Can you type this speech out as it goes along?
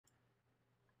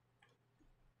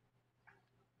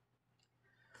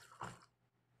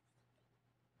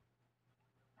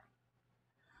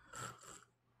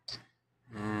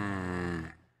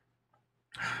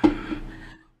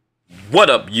What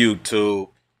up, YouTube?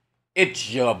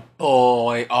 It's your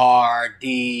boy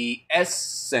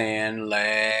R.D.S. and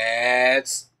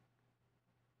let's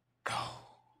go.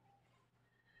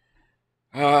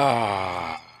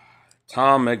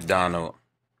 Tom MacDonald.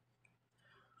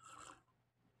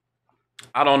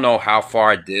 I don't know how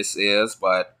far this is,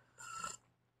 but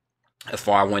as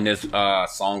far as when this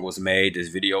song was made, this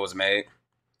video was made.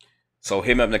 So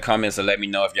hit me up in the comments and let me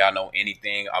know if y'all know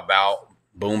anything about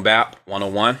Boom Bap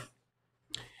 101.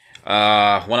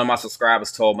 One of my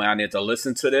subscribers told me I need to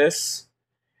listen to this,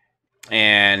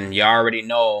 and you already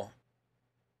know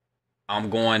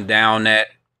I'm going down that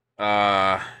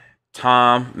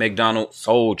Tom MacDonald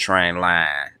Soul Train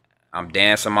line. I'm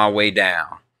dancing my way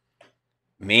down,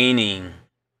 meaning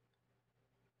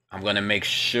I'm gonna make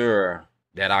sure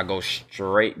that I go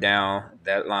straight down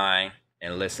that line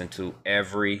and listen to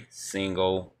every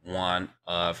single one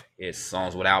of his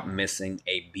songs without missing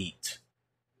a beat.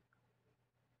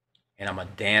 And I'm going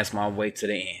to dance my way to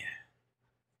the end.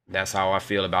 That's how I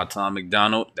feel about Tom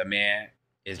MacDonald. The man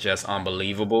is just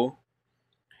unbelievable.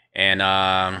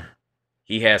 And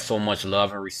he has so much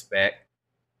love and respect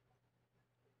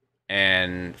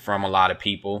and from a lot of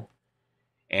people.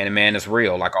 And the man is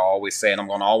real, like I always say. And I'm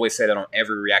going to always say that on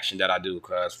every reaction that I do.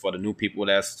 Because for the new people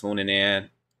that's tuning in,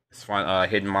 it's fun,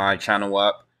 hitting my channel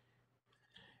up.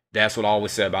 That's what I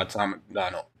always say about Tom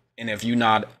MacDonald. And if you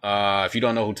don't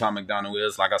know who Tom MacDonald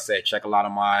is, like I said, check a lot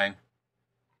of my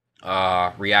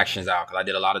reactions out, because I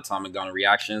did a lot of Tom MacDonald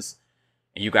reactions,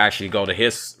 and you can actually go to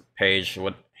his page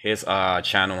with his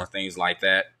channel and things like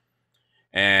that,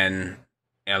 and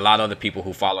a lot of other people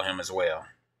who follow him as well.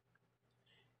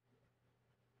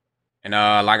 And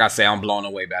like I say, I'm blown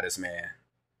away by this man,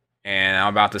 and I'm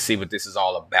about to see what this is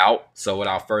all about. So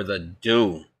without further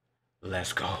ado,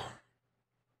 let's go.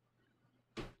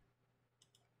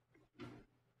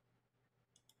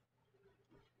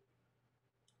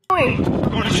 We're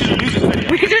going to shoot a music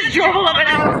video. We just drove 11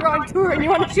 hours, we're on tour, and you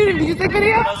want to shoot a music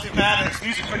video? Doesn't matter, it's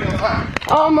music video time.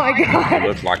 Oh my god.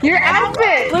 Looks like your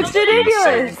outfit looks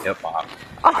ridiculous. Hip-hop.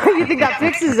 Oh, you think that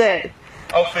fixes it?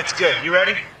 Outfit's good. You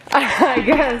ready? I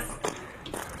guess.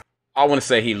 I want to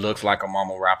say he looks like a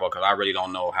mumble rapper, because I really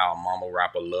don't know how a mumble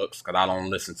rapper looks, because I don't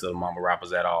listen to mumble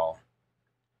rappers at all.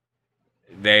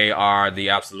 They are the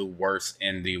absolute worst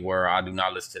in the world. I do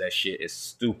not listen to that shit. It's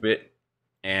stupid.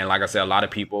 And like I said, a lot of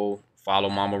people follow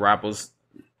mumble rappers.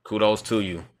 Kudos to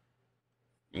you.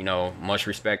 You know, much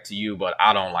respect to you, but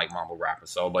I don't like mumble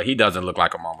rappers. But he doesn't look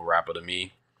like a mumble rapper to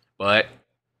me. But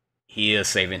he is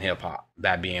saving hip-hop,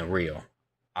 that being real.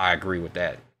 I agree with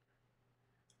that.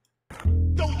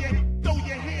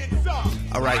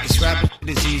 Alright, this rap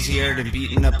is easier than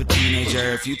beating up a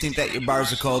teenager. If you think that your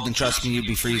bars are cold, then trust me, you'll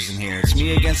be freezing here. It's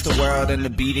me against the world, and the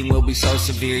beating will be so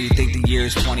severe. You think the year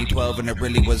is 2012, and it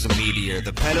really was a meteor.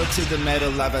 The pedal to the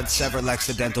metal, I've had several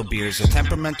accidental beers. A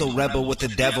temperamental rebel with the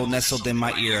devil nestled in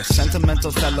my ear. A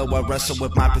sentimental fellow, I wrestle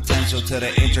with my potential till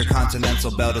the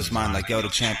intercontinental belt is mine. Like, yo, the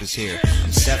champ is here.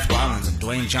 I'm Seth Rollins, I'm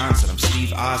Dwayne Johnson, I'm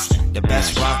Steve Austin. The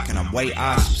best rock, and I'm way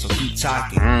awesome, so keep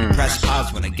talking. Press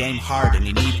pause when a game hard and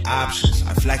you need options.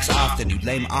 I flex often, you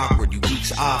lame awkward, you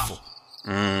geeks awful.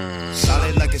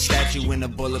 Solid like a statue in a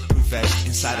bulletproof vest,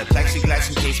 inside a plexiglass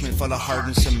encasement full of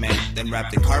hardened cement, then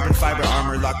wrapped in carbon fiber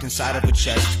armor locked inside of a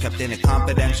chest, kept in a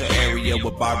confidential area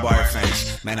with barbed wire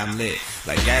fence. Man, I'm lit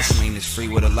like gasoline is free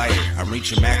with a lighter. I'm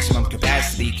reaching maximum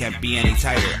capacity, can't be any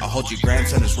tighter. I'll hold your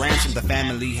grandson as ransom. The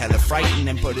family hella frightened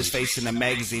and put his face in a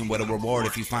magazine with a reward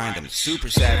if you find him. Super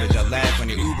savage, I laugh when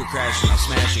your Uber crashes. I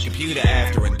smash your computer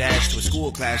after and dash to a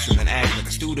school classroom, then act like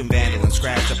a student vandal and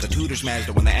scratch up the tutor's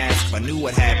Mazda when they ask if I knew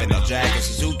what happened. I'll jack a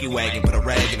Suzuki wagon, put a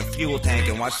rag in a fuel tank,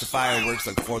 and watch the fireworks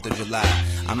like 4th of July.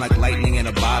 I'm like lightning in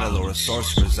a bottle or a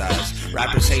sorcerer's eyes.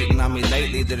 Rappers hating on me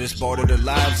lately, they're just bored of their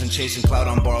lives and chasing clout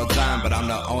on borrowed time, but I'm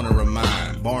the owner of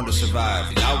mine, born to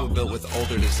survive. Y'all were built with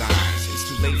older designs. It's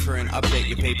too late for an update,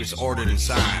 your paper's ordered and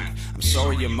signed. I'm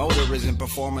sorry your motor isn't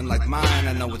performing like mine.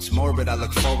 I know it's morbid, I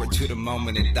look forward to the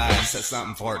moment it dies. That's not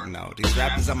important though. These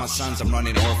rappers are my sons, I'm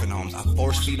running orphan homes. I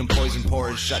force feed them poison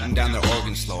porridge, shutting down their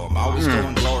organs slow. I'm always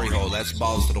going glory hole, that's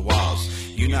balls to the walls.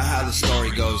 You know how the story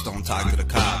goes, don't talk to the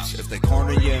cops. If they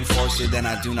corner you and force you, then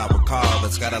I do not recall.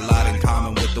 That's got a lot in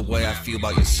common with the way I feel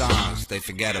about your songs. They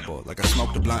forgettable, like I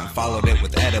smoked a blunt and followed it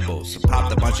with edibles. So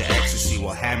popped a bunch of ecstasy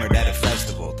while hammered at a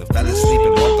festival. The fella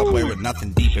sleeping, woke up wearing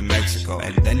nothing deep in Mexico.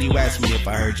 And then you asked me if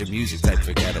I heard your music type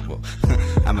forgettable.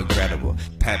 I'm incredible,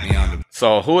 pat me on the...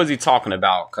 So who is he talking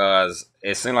about? Because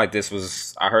it seemed like this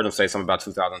was... I heard him say something about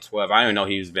 2012. I didn't even know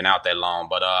he's been out that long,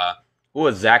 but... who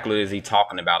exactly is he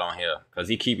talking about on here? Because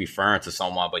he keep referring to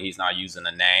someone, but he's not using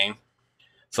the name.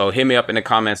 So hit me up in the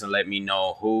comments and let me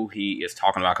know who he is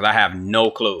talking about, because I have no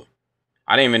clue.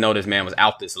 I didn't even know this man was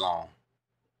out this long.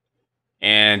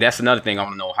 And that's another thing I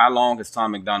want to know. How long has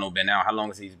Tom MacDonald been out? How long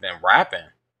has he been rapping?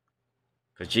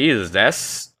 Because, Jesus,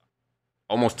 that's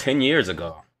almost 10 years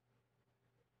ago.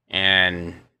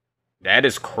 And that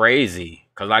is crazy.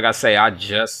 Because, like I say, I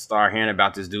just started hearing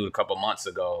about this dude a couple months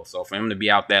ago. So for him to be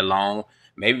out that long,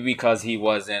 maybe because he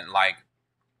wasn't, like,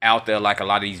 out there like a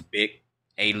lot of these big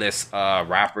A-list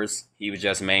rappers. He was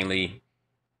just mainly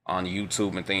on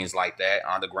YouTube and things like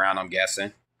that. Underground, I'm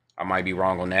guessing. I might be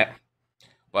wrong on that.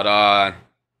 But,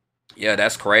 yeah,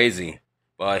 that's crazy.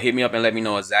 But hit me up and let me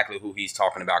know exactly who he's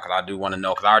talking about, because I do want to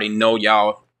know. Because I already know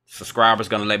y'all subscribers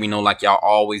going to let me know like y'all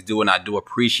always do, and I do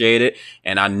appreciate it.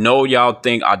 And I know y'all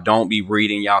think I don't be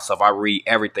reading y'all stuff. I read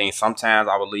everything. Sometimes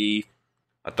I will leave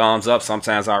a thumbs up.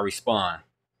 Sometimes I respond.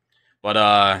 But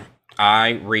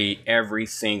I read every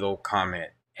single comment.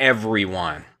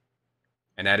 Everyone.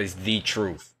 And that is the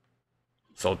truth.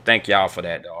 So thank y'all for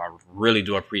that, though. I really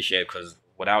do appreciate it, because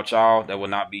without y'all, there would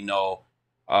not be no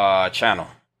channel.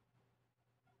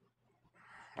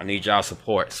 I need y'all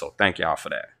support, so thank y'all for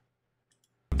that.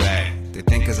 They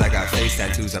think cause I got face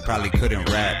tattoos, I probably couldn't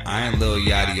rap. I ain't Lil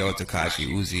Yachty or Takashi,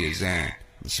 Uzi or Zan.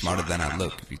 I'm smarter than I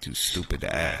look if you're too stupid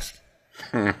to ask.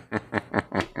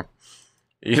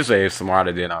 You say it's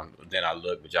smarter than I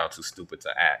look, but y'all too stupid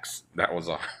to ask. That was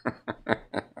a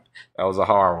that was a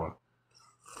hard one.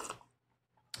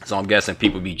 So I'm guessing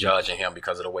people be judging him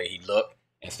because of the way he looked.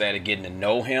 Instead of getting to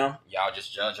know him, y'all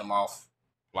just judge him off,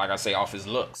 like I say, off his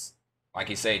looks. Like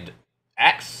he said,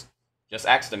 just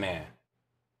ask the man.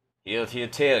 He'll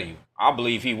tell you. I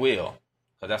believe he will,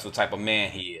 because that's what type of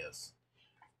man he is.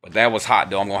 But that was hot,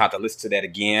 though. I'm going to have to listen to that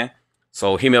again.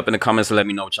 So hit me up in the comments and let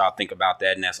me know what y'all think about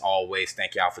that. And as always,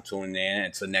 thank y'all for tuning in.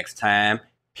 Until next time,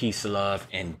 peace, love,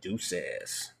 and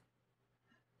deuces.